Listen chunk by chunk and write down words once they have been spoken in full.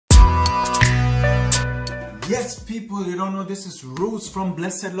Yes, people, you don't know, this is Rouz from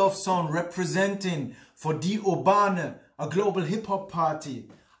Blessed Love Sound representing for Die Urbane, a global hip-hop party.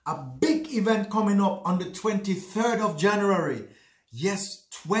 A big event coming up on the 23rd of January. Yes,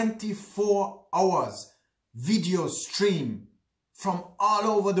 24 hours video stream from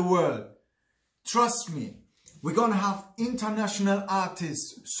all over the world. Trust me, we're gonna have international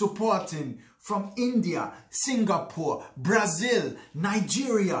artists supporting from India, Singapore, Brazil,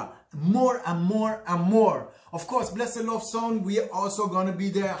 Nigeria, more and more and more. Of course, Blessed Love Sound, we are also gonna be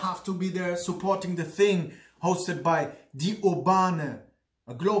there, have to be there supporting the thing hosted by Die Urbane,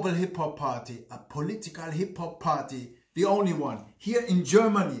 a global hip-hop party, a political hip-hop party, the only one here in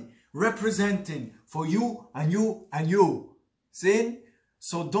Germany, representing for you and you and you. See?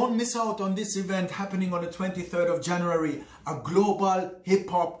 So don't miss out on this event happening on the 23rd of January, a global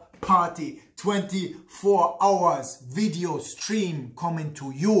hip-hop party, 24 hours video stream coming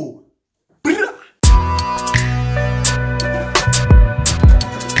to you.